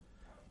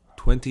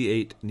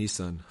28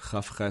 Nissan,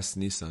 Chavches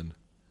Nissan,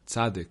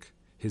 Tzaddik,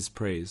 his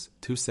praise,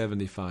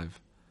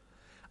 275.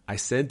 I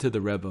said to the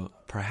Rebbe,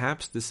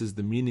 perhaps this is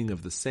the meaning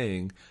of the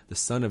saying, the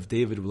son of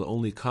David will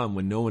only come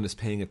when no one is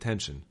paying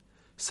attention.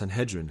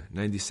 Sanhedrin,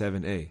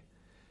 97a.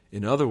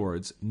 In other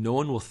words, no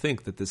one will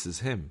think that this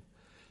is him.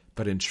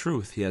 But in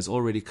truth, he has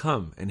already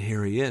come, and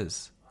here he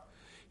is.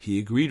 He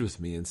agreed with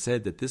me and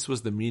said that this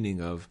was the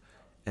meaning of,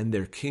 and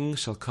their king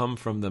shall come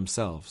from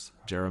themselves.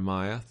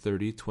 Jeremiah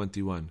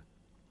 30:21.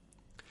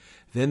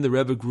 Then the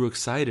Rebbe grew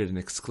excited and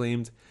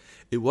exclaimed,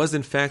 it was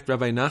in fact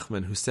Rabbi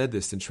Nachman who said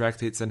this in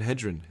Tractate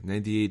Sanhedrin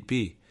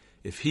 98b.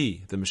 If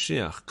he, the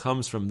Mashiach,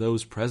 comes from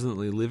those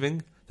presently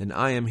living, then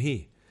I am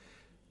he.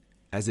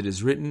 As it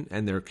is written,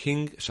 and their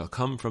king shall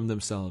come from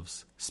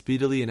themselves,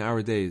 speedily in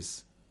our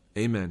days.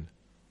 Amen.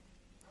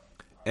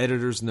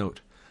 Editor's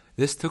note.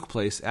 This took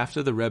place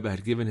after the Rebbe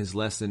had given his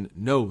lesson,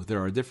 No,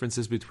 there are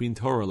differences between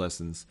Torah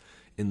lessons,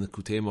 in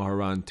Likutei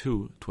Moharan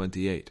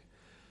 2:28.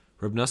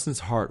 Reb Noson's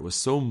heart was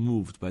so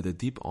moved by the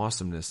deep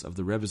awesomeness of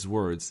the Rebbe's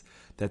words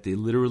that they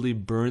literally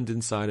burned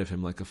inside of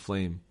him like a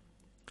flame.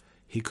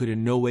 He could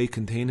in no way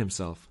contain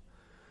himself,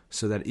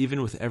 so that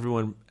even with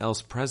everyone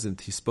else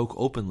present, he spoke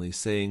openly,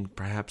 saying,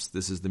 perhaps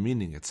this is the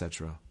meaning,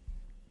 etc.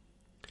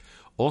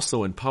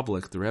 Also in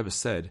public, the Rebbe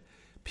said,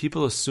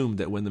 people assume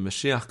that when the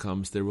Mashiach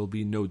comes, there will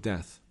be no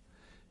death.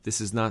 This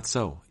is not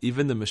so.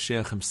 Even the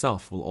Mashiach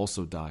himself will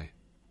also die.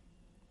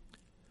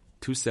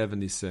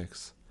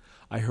 276.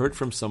 I heard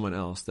from someone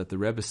else that the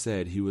Rebbe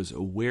said he was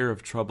aware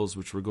of troubles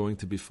which were going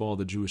to befall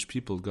the Jewish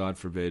people, God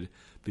forbid,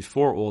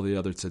 before all the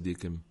other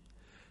tzaddikim.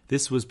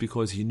 This was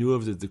because he knew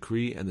of the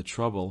decree and the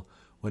trouble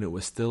when it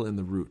was still in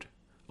the root.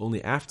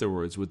 Only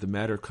afterwards would the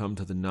matter come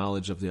to the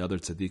knowledge of the other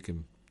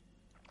tzaddikim.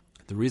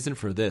 The reason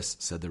for this,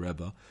 said the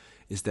Rebbe,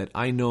 is that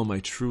I know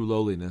my true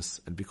lowliness,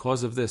 and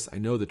because of this I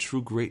know the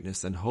true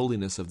greatness and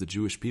holiness of the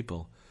Jewish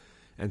people,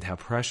 and how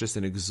precious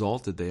and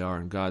exalted they are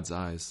in God's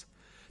eyes.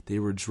 They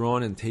were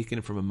drawn and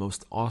taken from a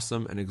most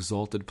awesome and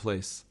exalted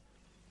place.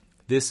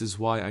 This is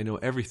why I know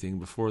everything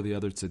before the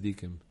other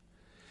tzaddikim.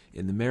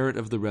 In the merit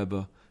of the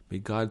Rebbe, may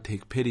God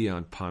take pity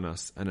upon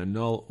us and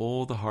annul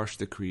all the harsh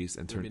decrees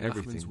and turn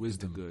everything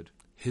wisdom good.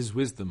 His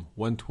wisdom,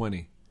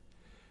 120.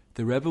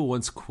 The Rebbe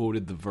once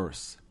quoted the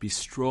verse, Be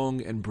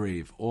strong and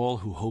brave, all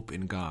who hope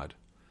in God.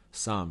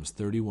 Psalms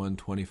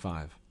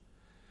 31:25.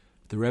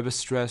 The Rebbe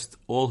stressed,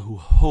 all who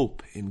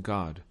hope in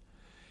God.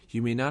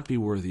 You may not be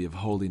worthy of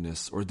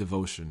holiness or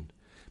devotion,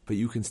 but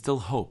you can still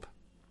hope.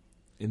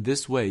 In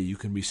this way, you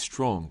can be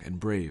strong and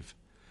brave.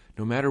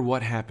 No matter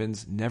what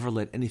happens, never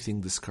let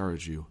anything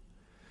discourage you.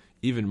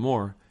 Even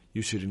more,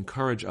 you should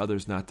encourage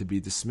others not to be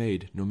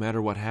dismayed, no matter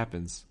what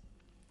happens.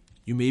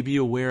 You may be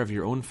aware of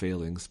your own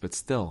failings, but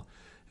still,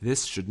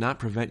 this should not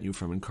prevent you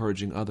from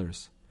encouraging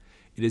others.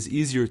 It is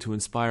easier to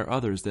inspire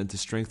others than to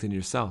strengthen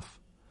yourself.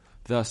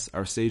 Thus,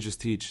 our sages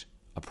teach,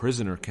 a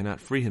prisoner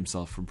cannot free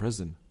himself from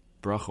prison.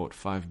 Brachot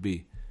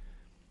 5b.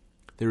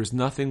 There is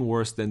nothing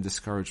worse than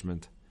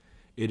discouragement.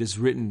 It is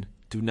written,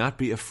 do not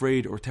be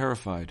afraid or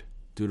terrified.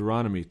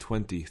 Deuteronomy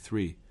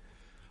 20:3.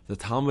 The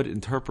Talmud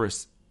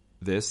interprets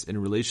this in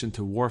relation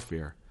to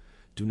warfare.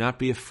 Do not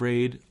be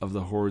afraid of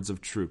the hordes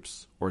of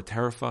troops, or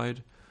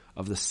terrified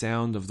of the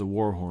sound of the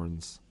war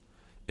horns.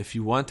 If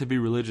you want to be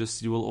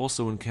religious, you will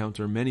also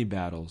encounter many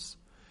battles.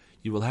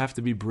 You will have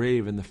to be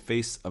brave in the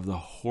face of the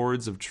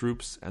hordes of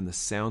troops and the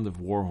sound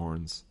of war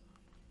horns.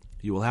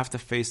 You will have to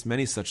face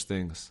many such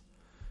things.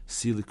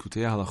 See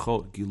Likutei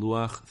Halachot,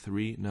 Giluach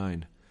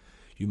 3:9.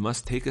 You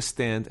must take a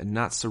stand and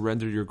not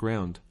surrender your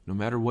ground, no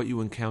matter what you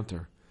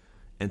encounter.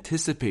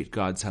 Anticipate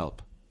God's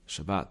help,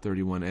 Shabbat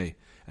 31a,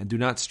 and do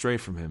not stray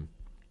from him.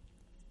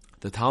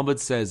 The Talmud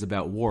says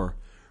about war,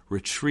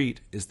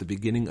 retreat is the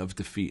beginning of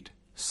defeat,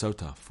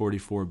 Sota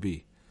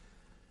 44b.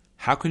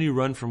 How can you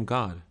run from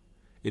God?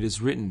 It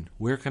is written,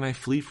 where can I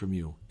flee from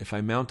you? If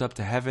I mount up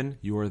to heaven,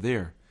 you are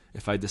there.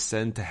 If I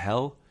descend to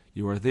hell,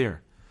 you are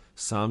there.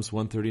 Psalms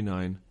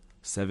 139,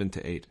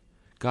 7-8.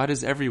 God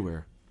is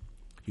everywhere.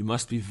 You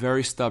must be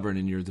very stubborn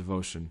in your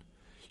devotion.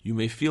 You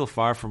may feel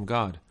far from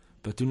God,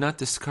 but do not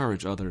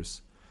discourage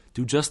others.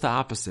 Do just the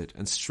opposite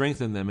and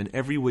strengthen them in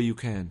every way you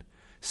can.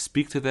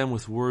 Speak to them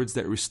with words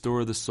that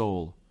restore the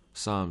soul.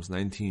 Psalms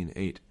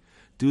 19:8.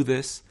 Do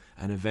this,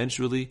 and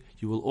eventually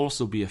you will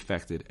also be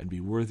affected and be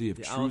worthy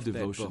of true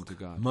devotion to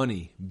God.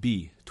 Money,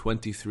 B.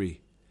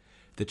 23.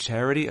 The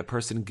charity a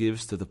person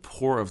gives to the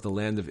poor of the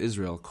land of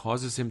Israel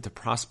causes him to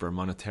prosper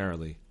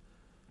monetarily.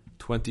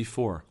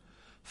 24.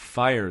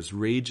 Fires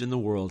rage in the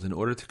world in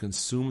order to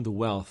consume the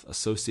wealth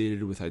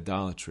associated with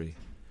idolatry.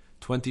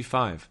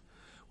 25.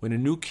 When a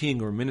new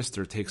king or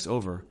minister takes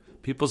over,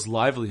 people's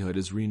livelihood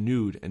is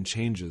renewed and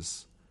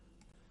changes.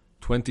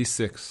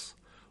 26.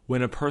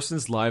 When a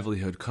person's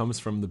livelihood comes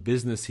from the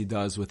business he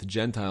does with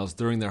Gentiles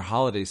during their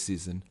holiday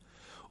season,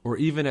 or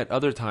even at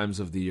other times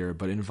of the year,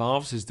 but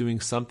involves his doing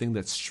something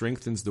that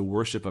strengthens the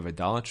worship of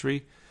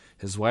idolatry,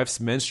 his wife's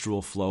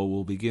menstrual flow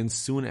will begin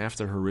soon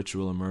after her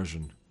ritual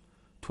immersion.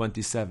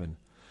 27.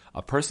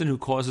 A person who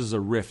causes a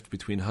rift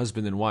between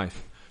husband and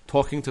wife,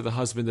 talking to the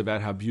husband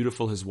about how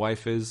beautiful his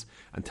wife is,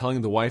 and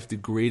telling the wife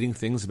degrading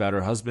things about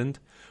her husband,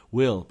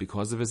 will,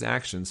 because of his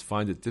actions,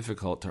 find it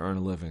difficult to earn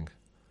a living.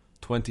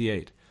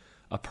 28.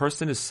 A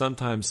person is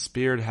sometimes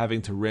spared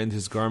having to rend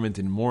his garment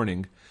in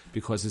mourning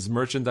because his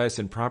merchandise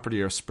and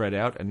property are spread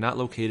out and not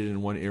located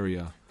in one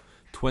area.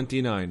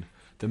 29.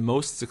 The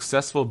most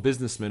successful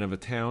businessman of a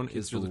town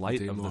is the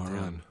light of the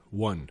town.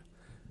 1.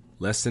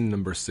 Lesson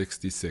number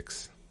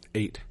 66.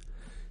 8.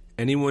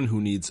 Anyone who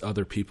needs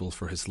other people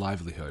for his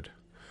livelihood,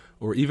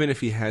 or even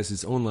if he has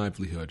his own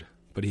livelihood,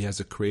 but he has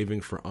a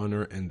craving for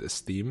honor and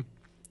esteem,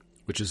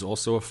 which is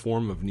also a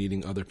form of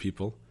needing other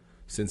people,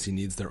 since he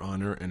needs their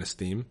honor and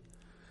esteem,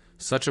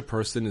 such a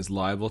person is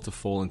liable to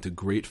fall into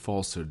great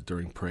falsehood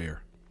during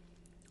prayer.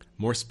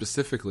 More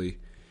specifically,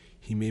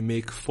 he may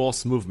make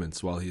false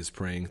movements while he is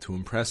praying to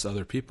impress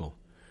other people,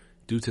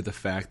 due to the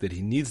fact that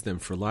he needs them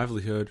for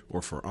livelihood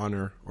or for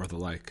honor or the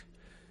like.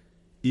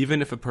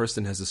 Even if a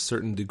person has a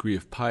certain degree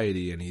of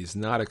piety and he is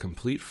not a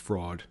complete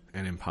fraud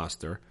and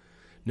impostor,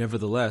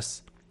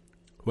 nevertheless,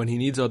 when he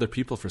needs other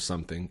people for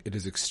something, it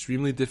is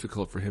extremely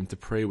difficult for him to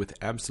pray with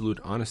absolute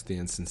honesty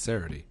and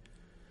sincerity.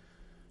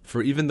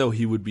 For even though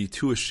he would be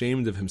too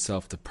ashamed of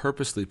himself to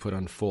purposely put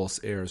on false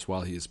airs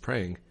while he is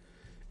praying,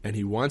 and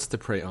he wants to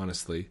pray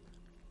honestly,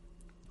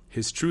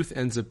 his truth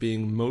ends up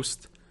being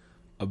most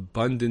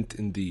abundant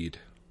indeed.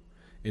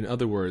 In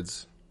other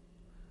words,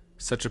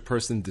 such a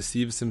person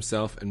deceives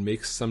himself and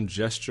makes some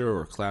gesture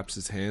or claps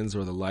his hands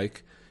or the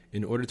like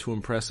in order to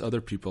impress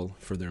other people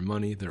for their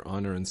money, their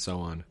honor, and so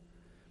on.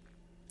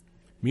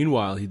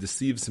 Meanwhile, he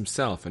deceives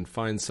himself and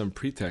finds some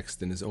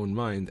pretext in his own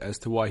mind as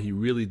to why he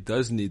really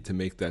does need to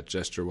make that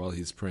gesture while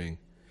he is praying,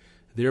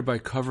 thereby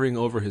covering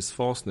over his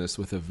falseness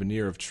with a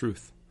veneer of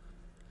truth.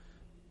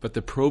 But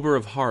the prober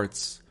of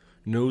hearts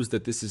knows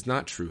that this is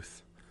not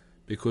truth,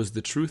 because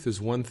the truth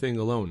is one thing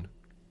alone: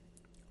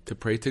 to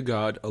pray to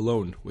God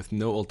alone with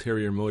no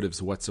ulterior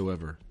motives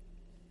whatsoever.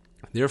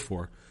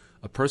 Therefore,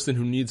 a person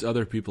who needs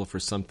other people for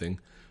something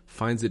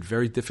finds it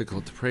very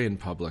difficult to pray in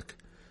public,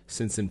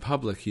 since in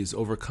public he is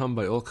overcome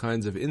by all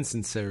kinds of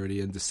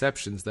insincerity and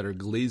deceptions that are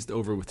glazed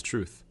over with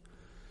truth.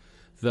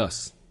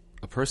 Thus,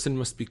 a person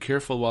must be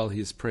careful while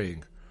he is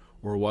praying,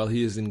 or while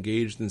he is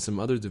engaged in some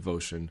other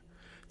devotion,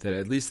 that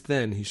at least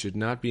then he should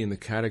not be in the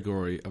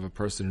category of a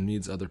person who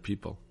needs other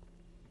people.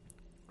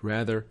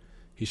 Rather,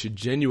 he should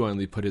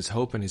genuinely put his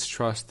hope and his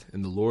trust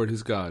in the Lord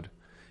his God,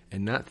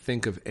 and not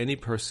think of any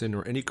person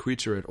or any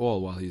creature at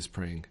all while he is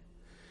praying.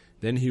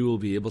 Then he will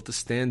be able to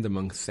stand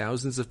among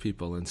thousands of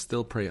people and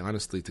still pray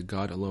honestly to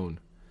God alone.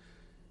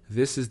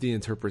 This is the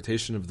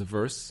interpretation of the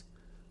verse,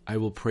 "I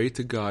will pray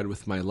to God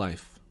with my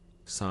life,"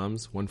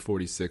 Psalms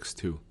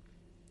 146:2.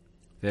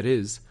 That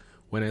is,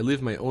 when I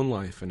live my own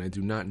life and I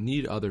do not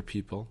need other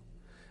people,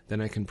 then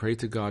I can pray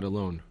to God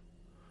alone.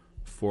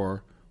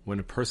 For when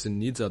a person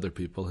needs other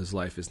people, his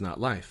life is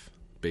not life,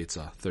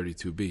 Beitzah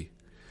 32b.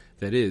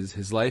 That is,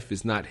 his life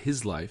is not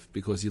his life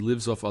because he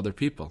lives off other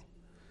people.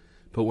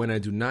 But when I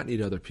do not need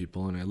other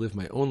people and I live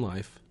my own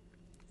life,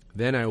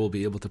 then I will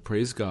be able to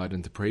praise God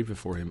and to pray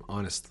before him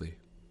honestly.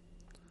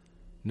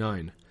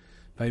 9.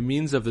 By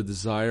means of the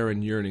desire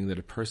and yearning that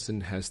a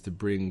person has to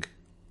bring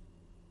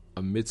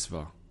a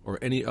mitzvah or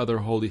any other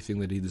holy thing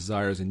that he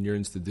desires and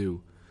yearns to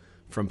do,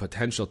 from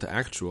potential to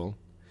actual,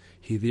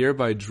 he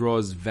thereby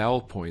draws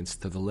vowel points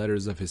to the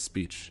letters of his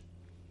speech.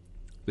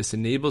 This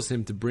enables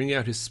him to bring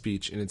out his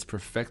speech in its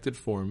perfected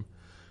form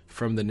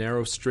from the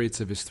narrow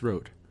straits of his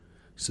throat,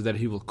 so that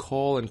he will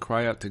call and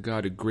cry out to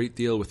God a great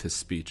deal with his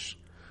speech,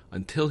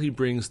 until he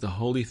brings the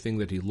holy thing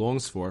that he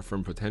longs for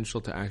from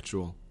potential to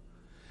actual.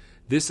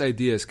 This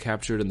idea is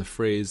captured in the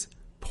phrase,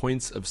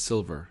 points of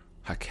silver,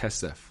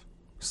 hakesef,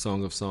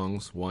 Song of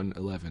Songs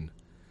 1:11.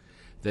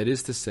 That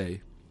is to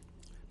say,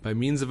 by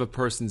means of a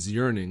person's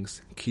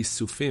yearnings,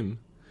 kisufim,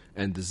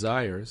 and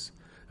desires,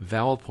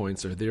 vowel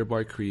points are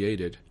thereby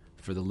created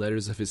for the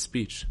letters of his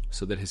speech,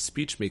 so that his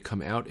speech may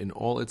come out in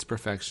all its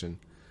perfection,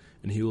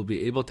 and he will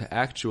be able to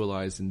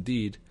actualize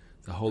indeed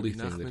the holy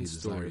thing that he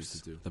desires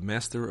to do. The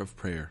master of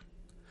prayer.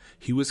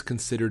 He was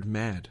considered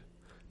mad.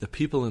 The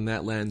people in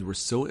that land were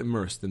so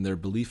immersed in their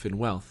belief in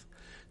wealth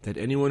that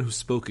anyone who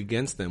spoke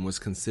against them was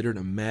considered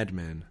a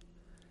madman.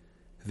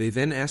 They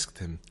then asked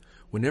him,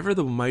 "Whenever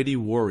the mighty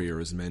warrior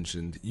is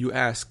mentioned, you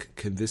ask,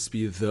 'Can this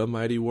be the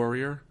mighty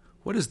warrior?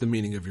 What is the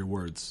meaning of your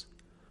words?'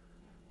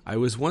 'I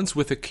was once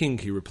with a king,'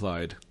 he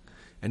replied,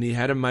 'and he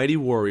had a mighty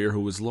warrior who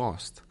was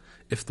lost.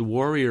 If the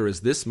warrior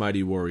is this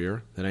mighty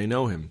warrior, then I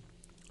know him.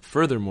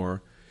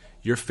 Furthermore,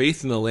 your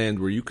faith in the land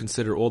where you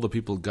consider all the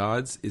people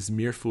gods is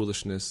mere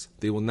foolishness.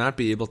 They will not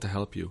be able to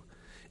help you.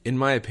 In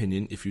my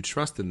opinion, if you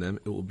trust in them,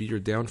 it will be your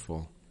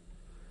downfall.'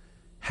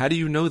 'How do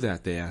you know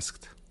that?' they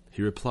asked.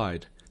 He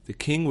replied, 'The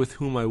king with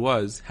whom I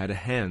was had a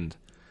hand.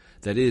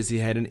 That is, he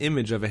had an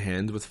image of a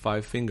hand with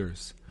 5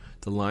 fingers.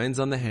 The lines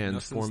on the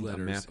hand formed a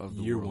map of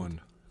the world.'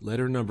 1.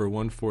 Letter number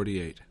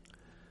 148.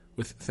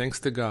 With thanks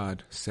to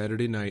God,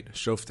 Saturday night,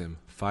 Shoftim,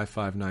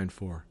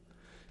 5594.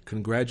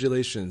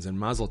 Congratulations and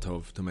Mazel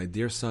Tov to my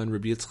dear son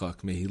Rabbi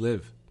Yitzchak, may he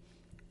live.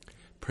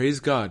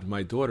 Praise God,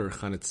 my daughter,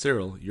 Chanet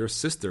Cyril, your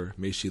sister,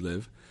 may she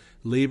live,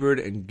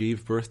 labored and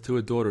gave birth to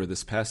a daughter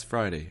this past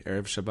Friday,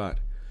 Erev Shabbat.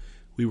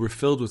 We were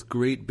filled with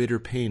great bitter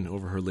pain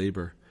over her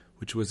labor,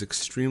 which was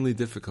extremely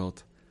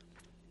difficult,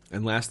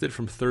 and lasted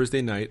from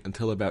Thursday night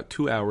until about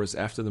 2 hours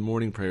after the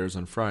morning prayers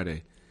on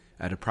Friday,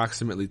 at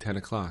approximately 10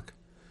 o'clock.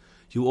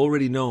 You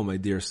already know, my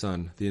dear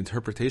son, the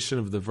interpretation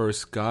of the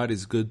verse, God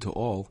is good to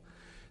all,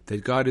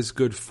 that God is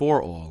good for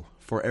all,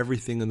 for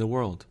everything in the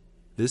world.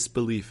 This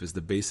belief is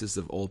the basis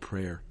of all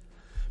prayer.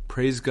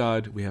 Praise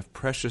God, we have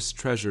precious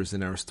treasures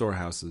in our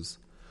storehouses,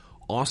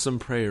 awesome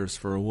prayers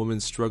for a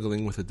woman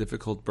struggling with a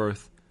difficult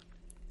birth,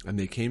 and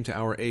they came to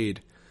our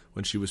aid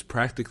when she was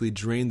practically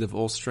drained of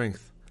all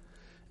strength.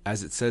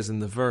 As it says in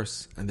the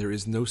verse, and there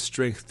is no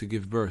strength to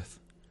give birth.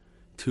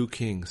 2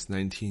 Kings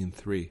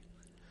 19:3.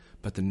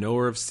 But the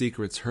knower of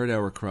secrets heard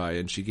our cry,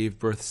 and she gave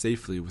birth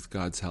safely with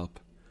God's help.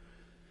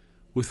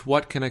 With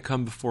what can I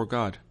come before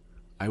God?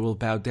 I will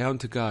bow down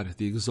to God,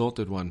 the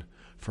Exalted One,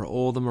 for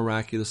all the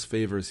miraculous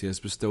favors He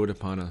has bestowed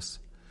upon us,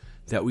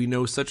 that we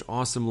know such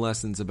awesome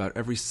lessons about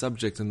every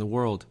subject in the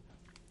world.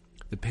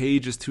 The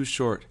page is too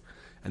short,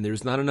 and there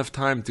is not enough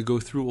time to go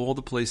through all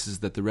the places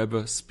that the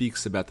Rebbe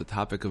speaks about the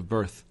topic of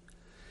birth.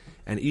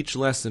 And each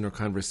lesson or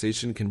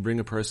conversation can bring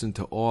a person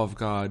to awe of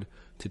God,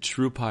 to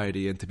true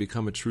piety, and to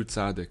become a true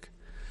tzaddik.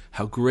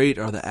 How great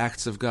are the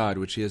acts of God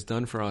which He has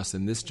done for us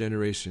in this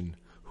generation!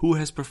 Who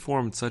has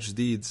performed such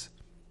deeds?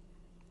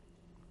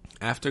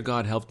 After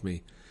God helped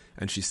me,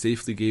 and she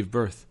safely gave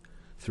birth,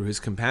 through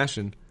His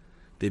compassion,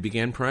 they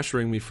began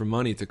pressuring me for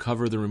money to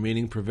cover the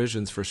remaining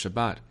provisions for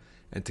Shabbat,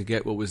 and to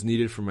get what was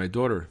needed for my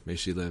daughter, may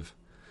she live.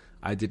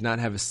 I did not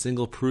have a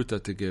single pruta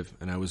to give,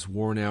 and I was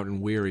worn out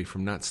and weary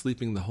from not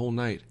sleeping the whole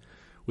night,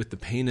 with the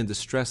pain and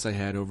distress I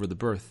had over the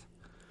birth.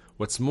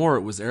 What's more,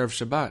 it was Erev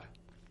Shabbat.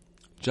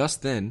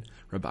 Just then,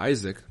 Reb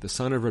Isaac, the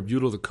son of Reb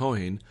Yudel the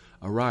Kohen,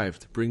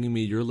 arrived, bringing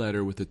me your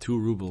letter with the 2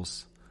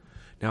 rubles.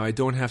 Now I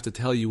don't have to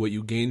tell you what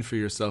you gained for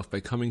yourself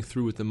by coming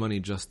through with the money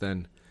just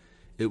then.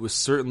 It was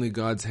certainly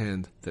God's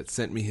hand that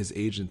sent me His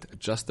agent at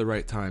just the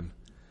right time.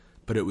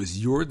 But it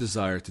was your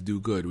desire to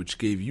do good which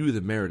gave you the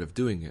merit of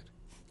doing it,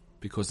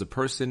 because a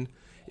person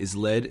is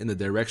led in the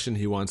direction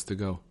he wants to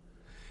go.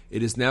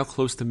 It is now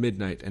close to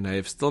midnight, and I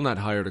have still not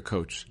hired a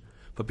coach.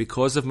 But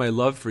because of my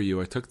love for you,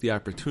 I took the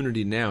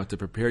opportunity now to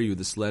prepare you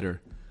this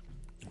letter.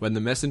 When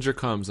the messenger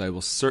comes, I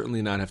will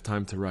certainly not have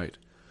time to write.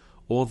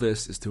 All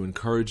this is to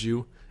encourage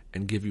you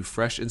and give you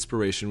fresh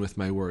inspiration with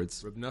my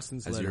words, Reb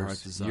Noson's as your heart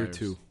letters, desires. Year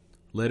 2.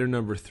 Letter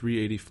number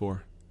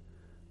 384.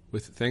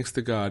 With thanks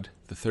to God,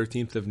 the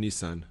 13th of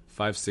Nissan,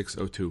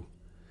 5602.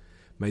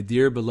 My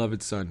dear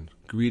beloved son,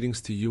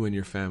 greetings to you and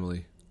your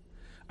family.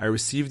 I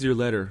received your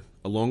letter,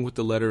 along with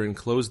the letter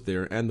enclosed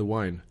there and the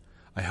wine.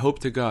 I hope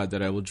to God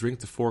that I will drink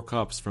the 4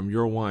 cups from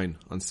your wine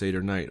on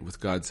Seder night with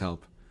God's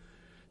help.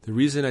 The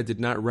reason I did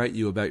not write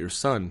you about your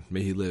son,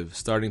 may he live,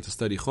 starting to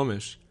study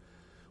Chumash,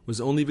 was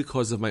only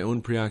because of my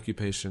own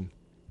preoccupation.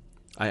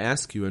 I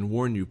ask you and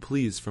warn you,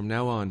 please, from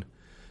now on,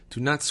 do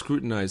not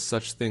scrutinize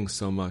such things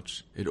so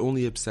much. It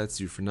only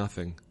upsets you for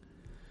nothing.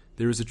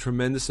 There is a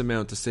tremendous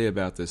amount to say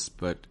about this,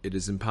 but it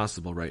is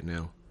impossible right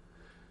now.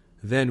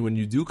 Then, when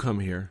you do come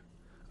here,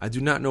 I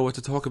do not know what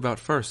to talk about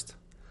first.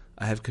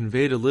 I have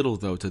conveyed a little,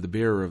 though, to the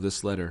bearer of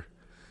this letter.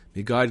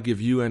 May God give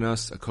you and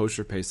us a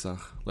kosher Pesach.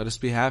 Let us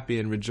be happy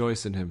and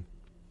rejoice in Him.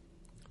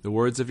 The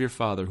words of your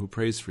father, who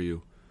prays for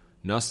you,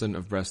 Nissan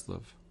of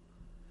Breslov.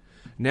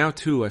 Now,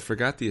 too, I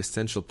forgot the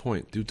essential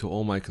point due to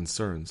all my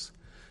concerns.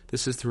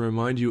 This is to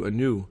remind you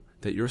anew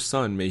that your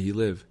son, may he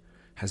live,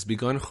 has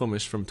begun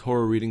Chumash from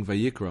Torah reading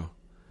Vayikra,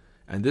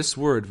 and this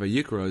word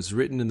Vayikra is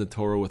written in the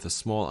Torah with a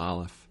small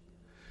aleph.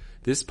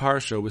 This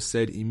parsha was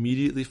said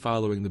immediately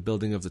following the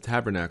building of the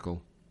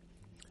tabernacle,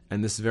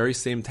 and this very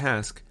same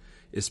task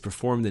is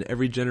performed in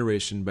every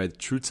generation by the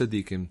true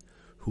tzaddikim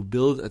who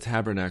build a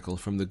tabernacle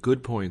from the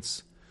good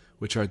points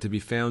which are to be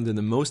found in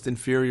the most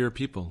inferior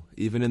people,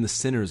 even in the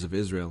sinners of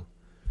Israel.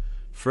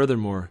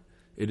 Furthermore,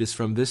 it is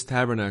from this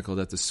tabernacle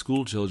that the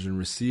school children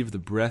receive the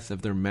breath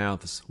of their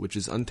mouths, which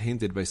is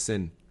untainted by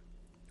sin.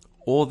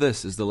 All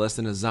this is the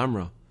lesson of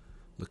Zamra,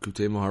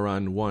 Likutei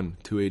Moharan 1,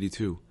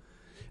 282,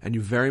 and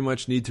you very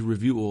much need to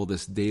review all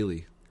this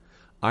daily.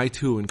 I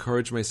too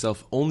encourage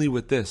myself only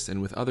with this and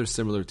with other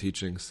similar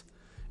teachings,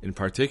 in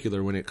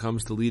particular when it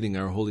comes to leading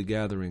our holy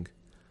gathering.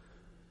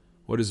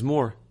 What is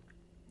more,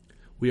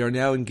 we are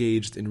now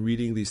engaged in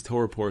reading these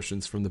Torah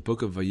portions from the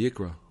book of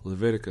Vayikra,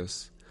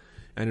 Leviticus,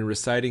 and in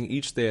reciting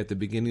each day at the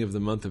beginning of the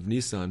month of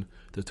Nisan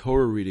the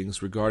Torah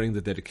readings regarding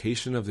the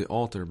dedication of the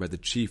altar by the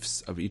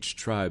chiefs of each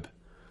tribe.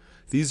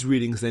 These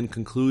readings then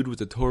conclude with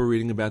the Torah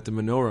reading about the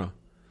menorah,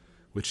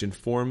 which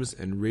informs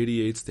and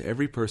radiates to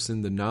every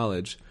person the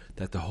knowledge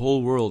that the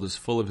whole world is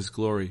full of His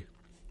glory.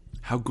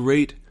 How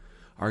great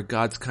are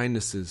God's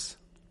kindnesses!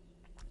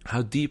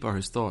 How deep are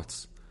His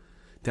thoughts!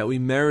 That we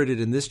merited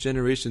in this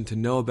generation to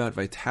know about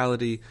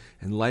vitality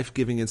and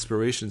life-giving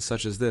inspiration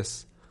such as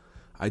this.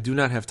 I do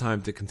not have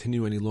time to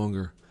continue any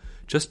longer.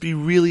 Just be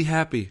really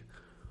happy.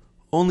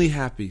 Only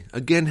happy.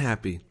 Again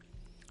happy.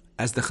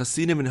 As the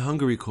Hasidim in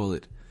Hungary call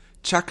it,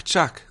 chak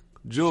chak,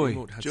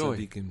 joy,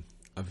 joy.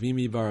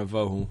 Avimi bar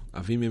Avohu,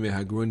 Avimi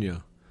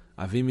mehagrunya,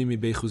 Avimi mi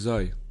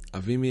bechuzai,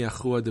 Avimi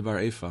achua de bar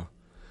Efa,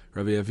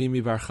 Rabbi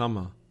Avimi bar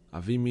Chama,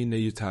 Avimi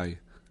neyutai,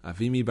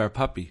 Avimi bar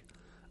Papi,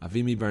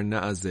 Avimi bar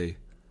Naazeh,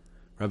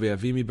 Rabbi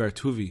Avimi bar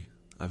Tuvi,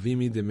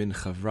 Avimi de min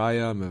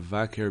Chavraya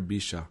mevaker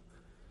bisha,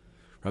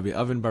 Rabbi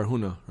Avin bar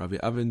Huna, Rabbi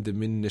Avin de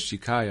min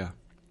Neshikaya,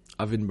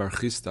 Avin bar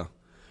Chista,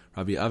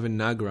 Rabbi Avin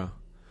Nagra,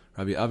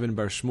 Rabbi Avin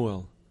bar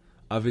Shmuel,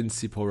 Avin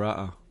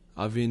Sipora'a,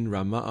 Avin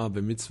Rama'a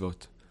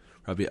b'mitzvot,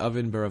 Rabbi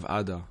Avin bar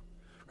Ada,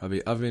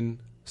 Rabbi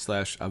Avin /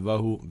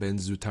 Avahu ben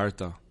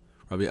Zutarta,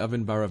 Rabbi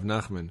Avin bar Rav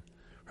Nachman,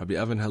 Rabbi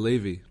Avin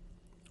Halevi,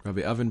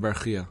 Rabbi Avin bar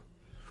Chia,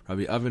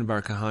 Rabbi Avin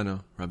bar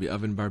Kahana, Rabbi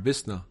Avin bar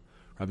Bisna,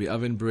 Rabbi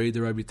Avin Brei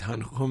de Rabbi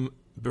Tanchum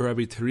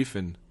Rabbi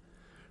Terifin,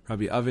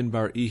 Rabbi Avin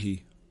bar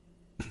Ihi,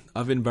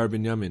 Avin bar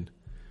Binyamin,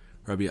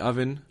 Rabbi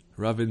Avin,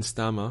 Ravin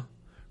Stama,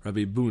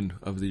 Rabbi Bun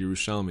of the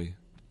Yerushalmi,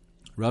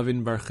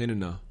 Ravin bar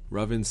Chinana,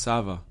 Ravin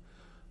Sava,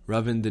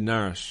 Ravin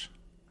Dinarash,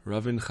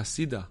 Ravin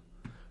Chasida,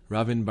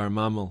 Ravin bar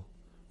Mamel,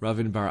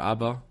 Ravin bar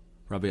Abba,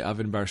 Rabbi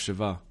Avin bar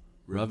Shiva,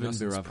 Ravin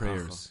bar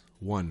prayers.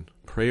 1.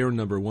 Prayer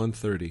number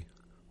 130,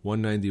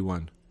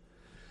 191.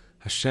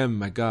 Hashem,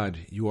 my God,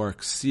 you are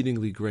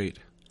exceedingly great.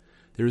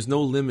 There is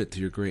no limit to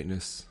your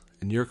greatness.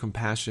 In your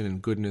compassion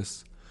and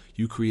goodness,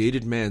 you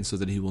created man so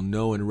that he will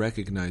know and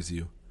recognize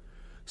you,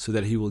 so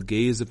that he will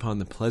gaze upon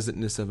the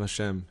pleasantness of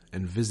Hashem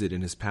and visit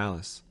in his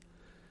palace.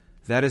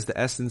 That is the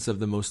essence of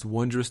the most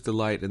wondrous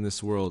delight in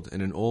this world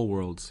and in all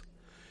worlds.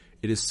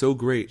 It is so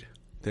great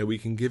that we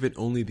can give it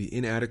only the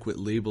inadequate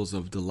labels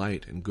of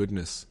delight and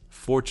goodness.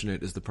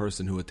 Fortunate is the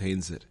person who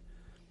attains it.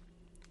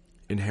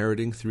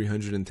 Inheriting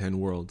 310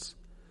 worlds.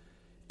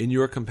 In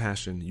your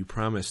compassion, you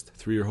promised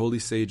through your holy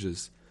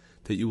sages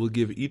that you will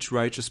give each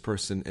righteous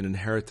person an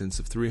inheritance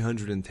of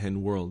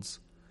 310 worlds.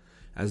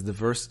 As the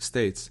verse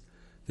states,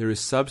 there is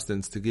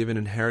substance to give an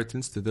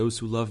inheritance to those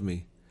who love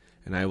me,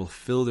 and I will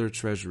fill their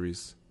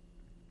treasuries.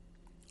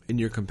 In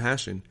your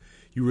compassion,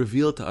 you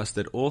reveal to us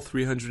that all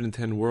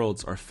 310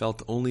 worlds are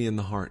felt only in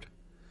the heart.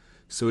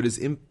 So it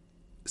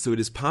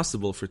is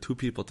possible for two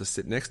people to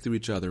sit next to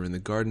each other in the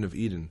Garden of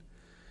Eden,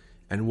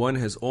 and one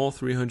has all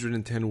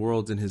 310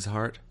 worlds in his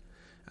heart,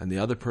 and the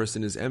other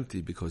person is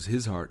empty because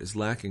his heart is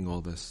lacking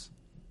all this.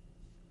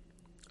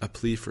 A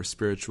plea for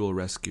spiritual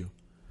rescue.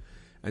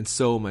 And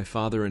so, my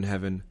Father in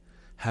heaven,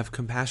 have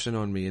compassion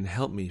on me and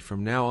help me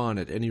from now on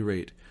at any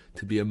rate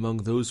to be among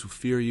those who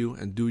fear you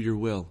and do your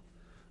will,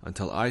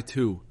 until I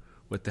too,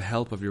 with the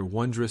help of your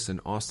wondrous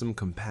and awesome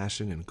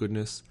compassion and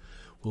goodness,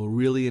 will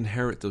really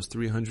inherit those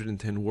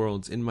 310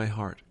 worlds in my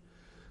heart,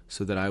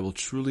 so that I will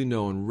truly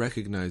know and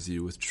recognize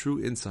you with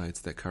true insights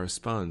that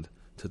correspond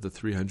to the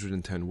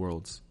 310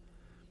 worlds.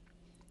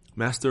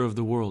 Master of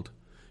the world,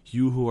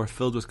 you who are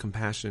filled with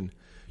compassion,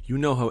 you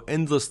know how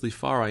endlessly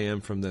far I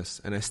am from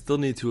this, and I still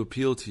need to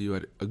appeal to you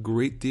at a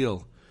great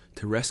deal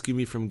to rescue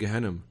me from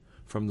Gehenna,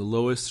 from the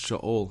lowest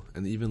Sheol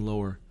and even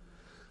lower.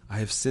 I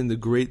have sinned a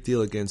great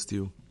deal against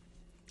you,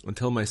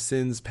 until my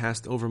sins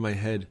passed over my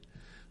head.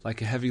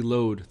 Like a heavy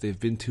load, they've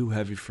been too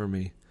heavy for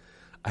me.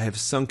 I have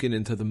sunken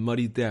into the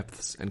muddy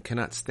depths and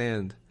cannot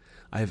stand.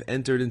 I have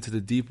entered into the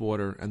deep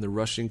water, and the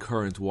rushing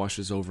current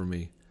washes over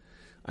me.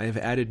 I have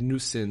added new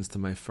sins to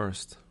my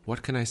first.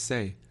 What can I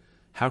say?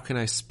 How can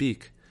I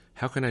speak?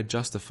 How can I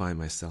justify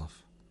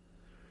myself?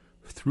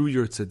 Through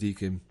your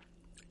tzaddikim,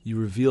 you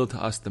reveal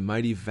to us the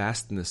mighty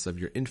vastness of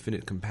your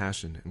infinite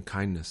compassion and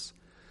kindness.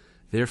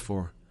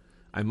 Therefore,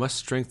 I must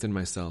strengthen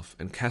myself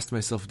and cast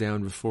myself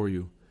down before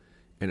you,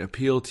 and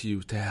appeal to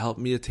you to help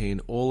me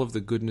attain all of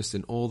the goodness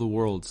in all the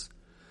worlds,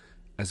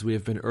 as we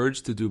have been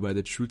urged to do by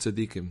the true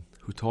tzaddikim,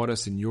 who taught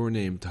us in your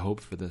name to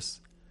hope for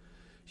this.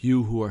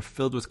 You who are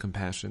filled with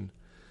compassion,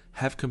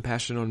 have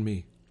compassion on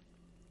me.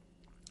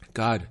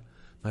 God,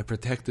 my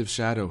protective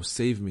shadow,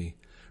 save me.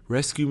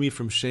 Rescue me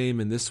from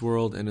shame in this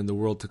world and in the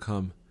world to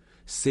come.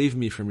 Save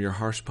me from your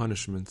harsh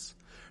punishments.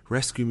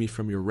 Rescue me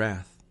from your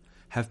wrath.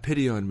 Have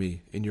pity on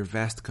me in your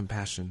vast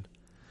compassion.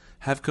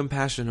 Have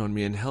compassion on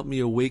me and help me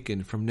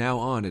awaken from now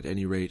on at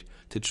any rate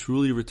to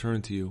truly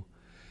return to you.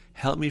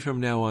 Help me from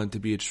now on to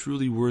be a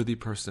truly worthy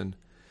person,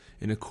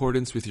 in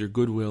accordance with your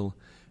good will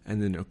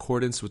and in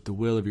accordance with the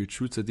will of your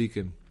true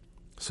tzaddikim,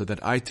 so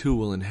that I too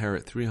will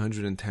inherit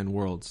 310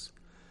 worlds.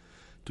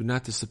 Do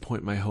not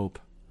disappoint my hope,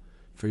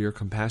 for your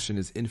compassion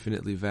is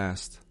infinitely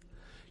vast.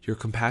 Your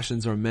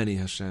compassions are many,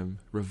 Hashem.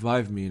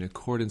 Revive me in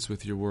accordance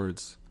with your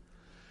words.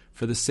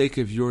 For the sake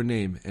of your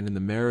name and in the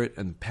merit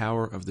and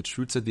power of the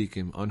true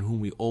tzaddikim on whom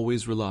we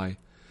always rely,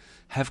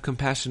 have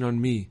compassion on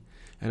me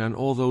and on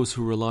all those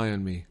who rely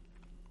on me.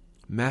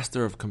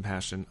 Master of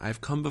compassion, I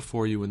have come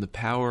before you in the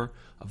power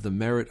of the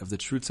merit of the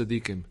true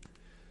tzaddikim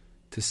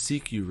to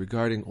seek you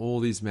regarding all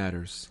these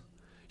matters.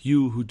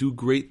 You who do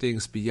great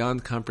things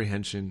beyond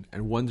comprehension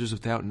and wonders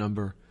without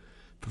number,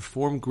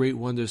 perform great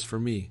wonders for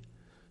me,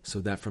 so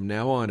that from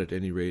now on at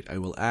any rate I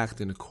will act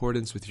in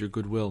accordance with your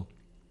good will,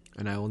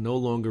 and I will no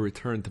longer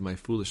return to my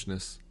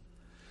foolishness.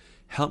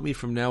 Help me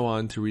from now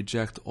on to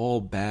reject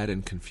all bad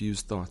and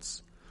confused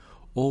thoughts,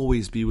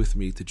 always be with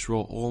me to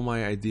draw all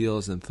my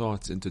ideals and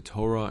thoughts into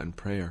Torah and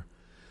prayer,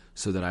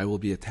 so that I will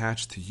be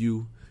attached to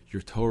you,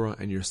 your Torah,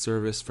 and your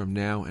service from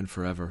now and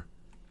forever.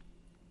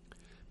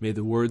 May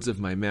the words of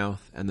my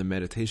mouth and the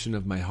meditation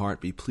of my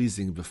heart be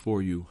pleasing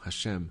before you,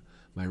 Hashem,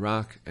 my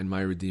rock and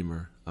my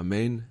redeemer.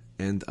 Amen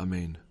and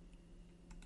Amen.